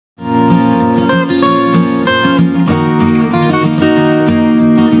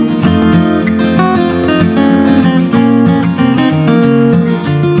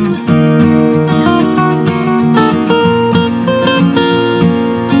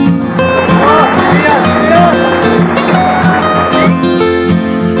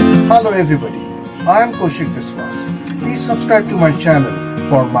everybody, I am Kaushik Biswas. Please subscribe to my channel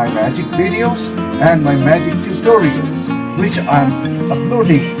for my magic videos and my magic tutorials which I am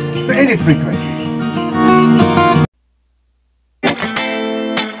uploading very frequently.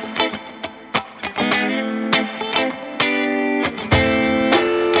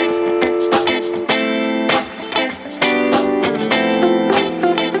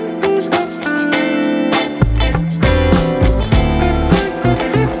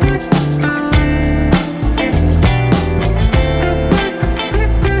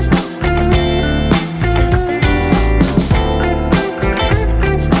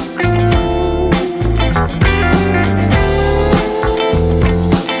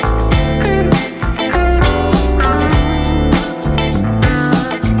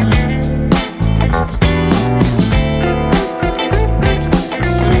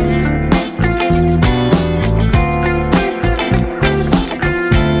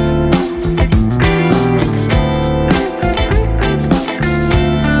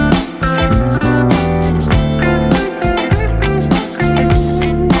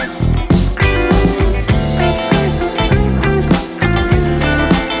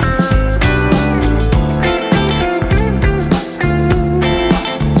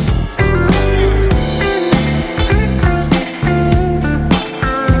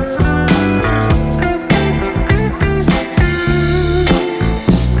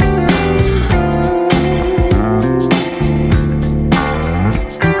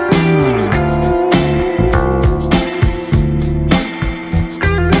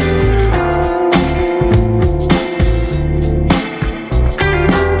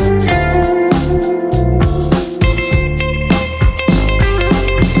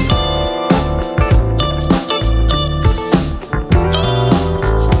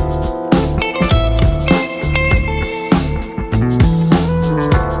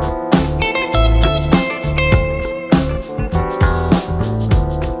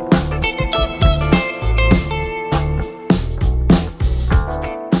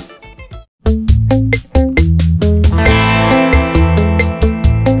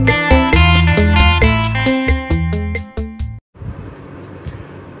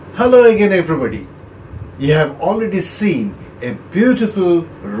 Hello again everybody. You have already seen a beautiful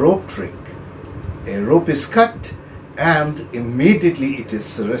rope trick. A rope is cut and immediately it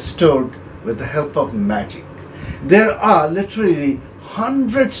is restored with the help of magic. There are literally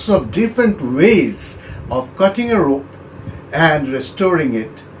hundreds of different ways of cutting a rope and restoring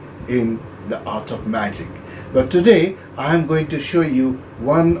it in the art of magic. But today I am going to show you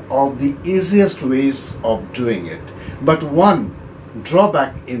one of the easiest ways of doing it. But one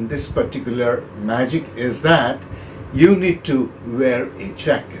drawback in this particular magic is that you need to wear a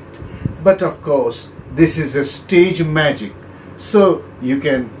jacket. But of course this is a stage magic, so you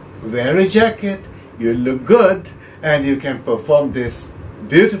can wear a jacket, you look good, and you can perform this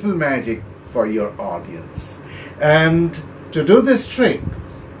beautiful magic for your audience. And to do this trick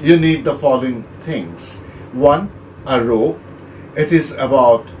you need the following things. One, a rope. It is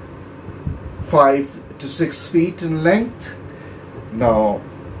about 5 to 6 feet in length. Now,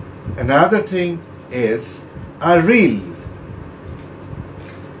 another thing is a reel.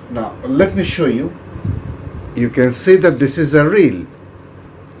 Now, let me show you. You can see that this is a reel.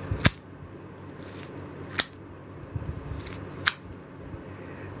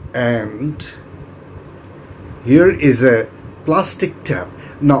 And here is a plastic tap.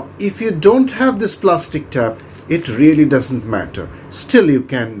 Now, if you don't have this plastic tap, it really doesn't matter. Still, you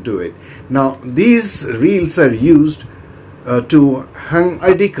can do it. Now, these reels are used to hang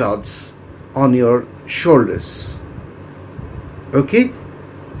ID cards on your shoulders. Okay,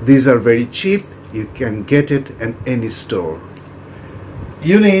 these are very cheap. You can get it in any store.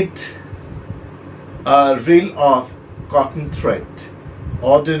 You need a reel of cotton thread,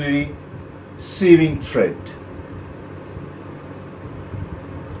 ordinary sewing thread,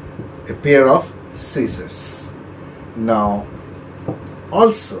 a pair of scissors. Now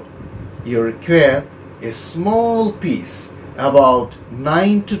also you require a small piece about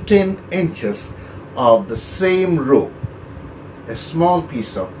 9 to 10 inches of the same rope, a small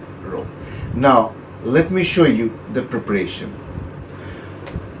piece of rope. Now let me show you the preparation.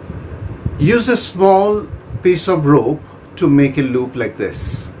 Use a small piece of rope to make a loop like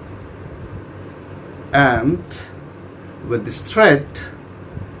this, and with this thread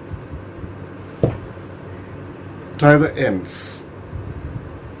tie the ends.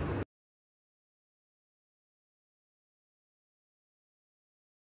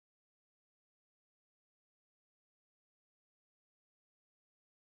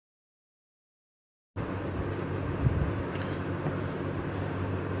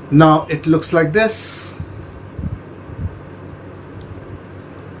 Now it looks like this.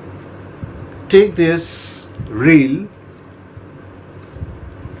 Take this reel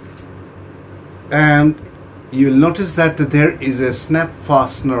and you'll notice that there is a snap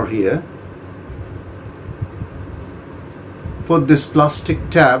fastener here. Put this plastic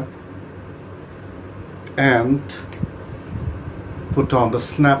tab and put on the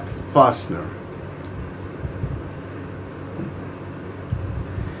snap fastener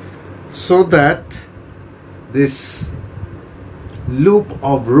so that this loop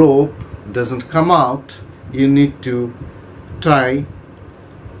of rope doesn't come out. You need to tie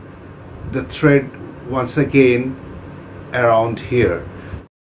the thread once again around here.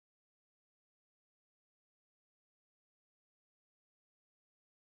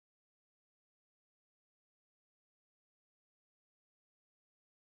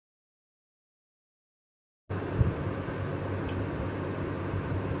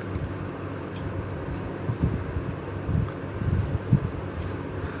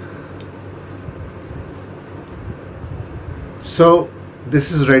 So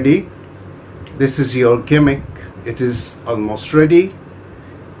this is ready. This is your gimmick. It is almost ready.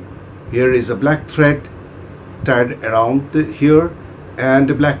 Here is a black thread tied around here and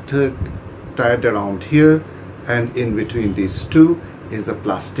a black thread tied around here, and in between these two is the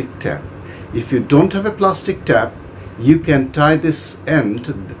plastic tab. If you don't have a plastic tab, you can tie this end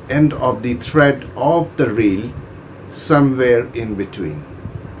of the thread of the reel somewhere in between.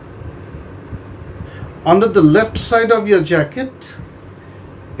 Under the left side of your jacket,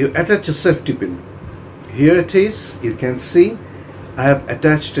 you attach a safety pin. Here it is. You can see I have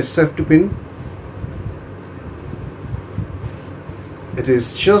attached a safety pin. It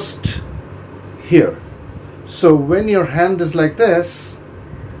is just here. So when your hand is like this,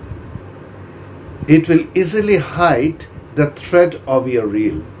 it will easily hide the thread of your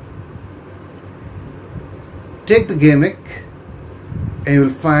reel. Take the gimmick and you will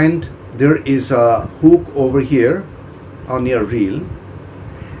find there is a hook over here on your reel.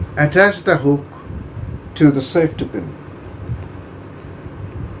 Attach the hook to the safety pin.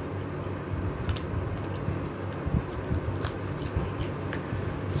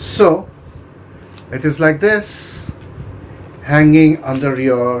 So it is like this, hanging under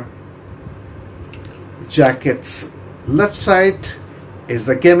your jacket's left side is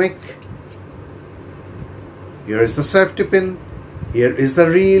the gimmick. Here is the safety pin. Here is the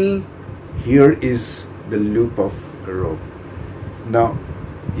reel. Here is the loop of rope. Now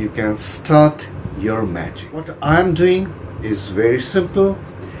you can start your magic. What I am doing is very simple.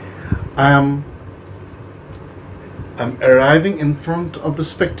 I am arriving in front of the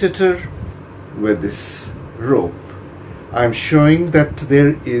spectator with this rope. I am showing that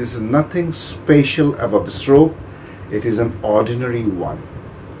there is nothing special about this rope. It is an ordinary one.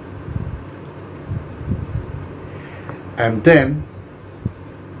 And then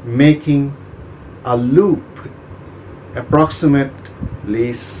making a loop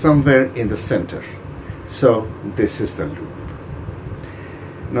approximately somewhere in the center. So this is the loop.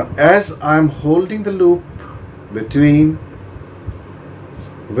 Now as I'm holding the loop within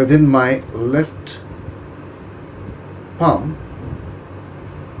my left palm,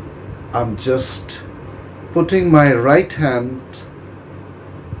 I'm just putting my right hand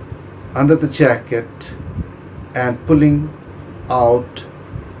under the jacket and pulling out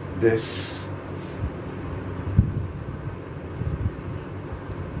this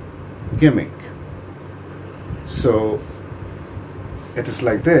gimmick. So it is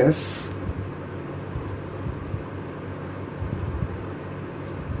like this.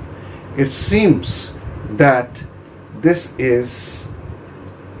 It seems that this is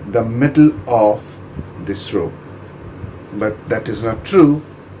the middle of this rope, but that is not true.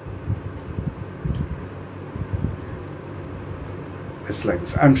 It's like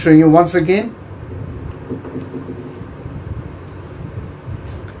this. I'm showing you once again.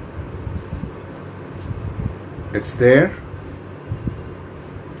 It's there.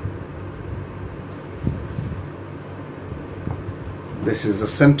 This is the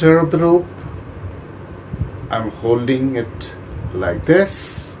center of the rope. I'm holding it like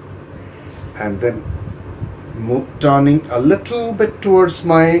this and then turning a little bit towards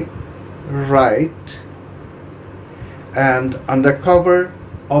my right, and under cover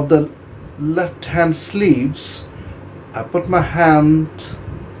of the left hand sleeves I put my hand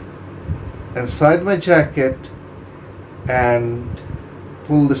inside my jacket and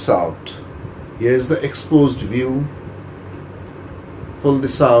pull this out. Here is the exposed view. Pull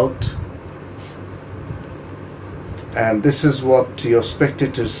this out, and this is what your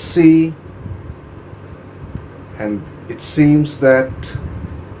spectators see, and it seems that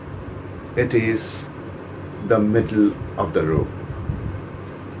it is the middle of the rope.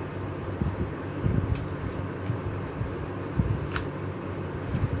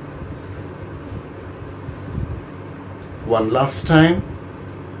 One last time.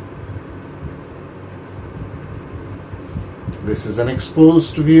 This is an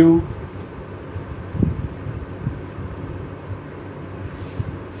exposed view.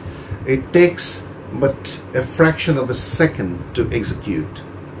 It takes but a fraction of a second to execute.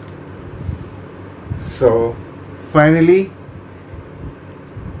 So finally,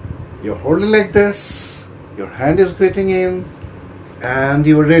 you're holding like this, your hand is getting in, and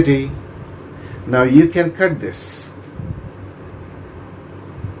you're ready. Now you can cut this.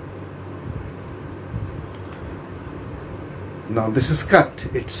 Now this is cut.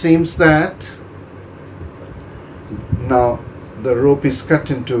 It seems that now the rope is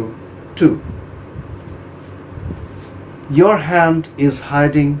cut into two. Your hand is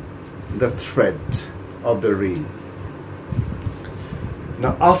hiding the thread of the reel.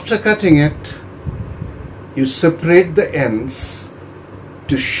 Now after cutting it, you separate the ends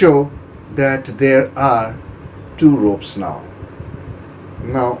to show that there are two ropes now.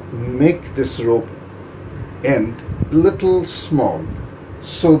 Now make this rope end little small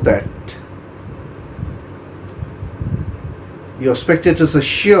so that your spectators are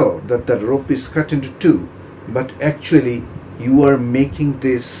sure that the rope is cut into two, but actually you are making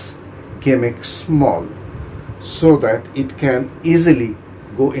this gimmick small so that it can easily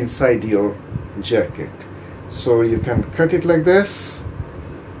go inside your jacket. So you can cut it like this.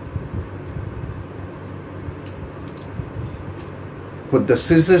 Put the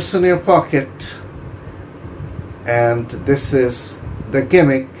scissors in your pocket, and this is the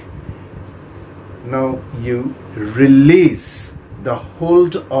gimmick. Now you release the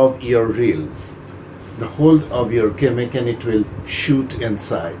hold of your reel, the hold of your gimmick, and it will shoot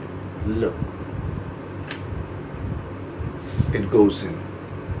inside. Look, it goes in.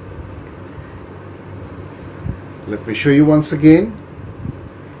 Let me show you once again.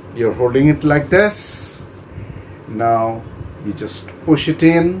 You're holding it like this. Now you just push it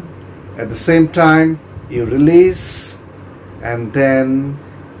in. At the same time you release, and then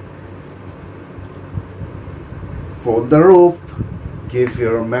fold the rope, give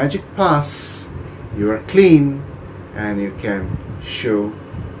your magic pass. You are clean, and you can show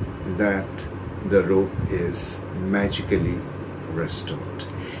that the rope is magically restored.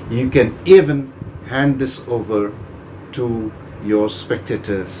 You can even hand this over to your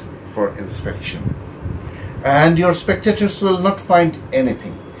spectators for inspection, and your spectators will not find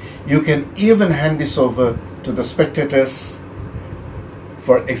anything. You can even hand this over to the spectators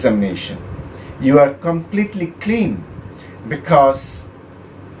for examination. You are completely clean because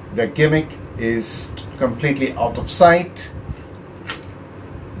the gimmick is completely out of sight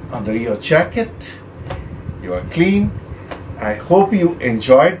under your jacket. You are clean. I hope you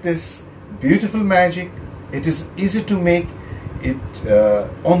enjoyed this beautiful magic. It is easy to make. It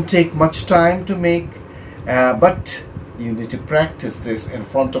won't take much time to make, but you need to practice this in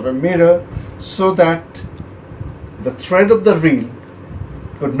front of a mirror so that the thread of the reel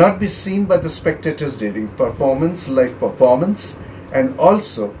could not be seen by the spectators during performance, live performance. And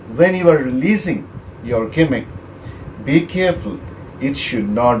also when you are releasing your gimmick, be careful. It should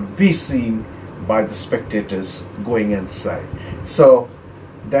not be seen by the spectators going inside. So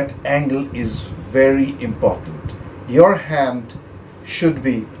that angle is very important. Your hand should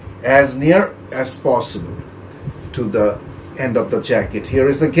be as near as possible to the end of the jacket. Here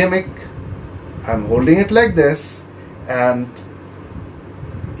is the gimmick. I'm holding it like this, and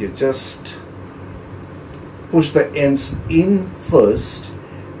you just push the ends in first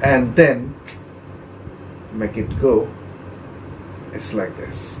and then make it go. It's like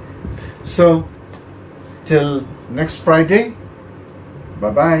this. So till next Friday,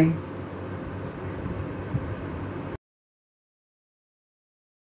 bye bye.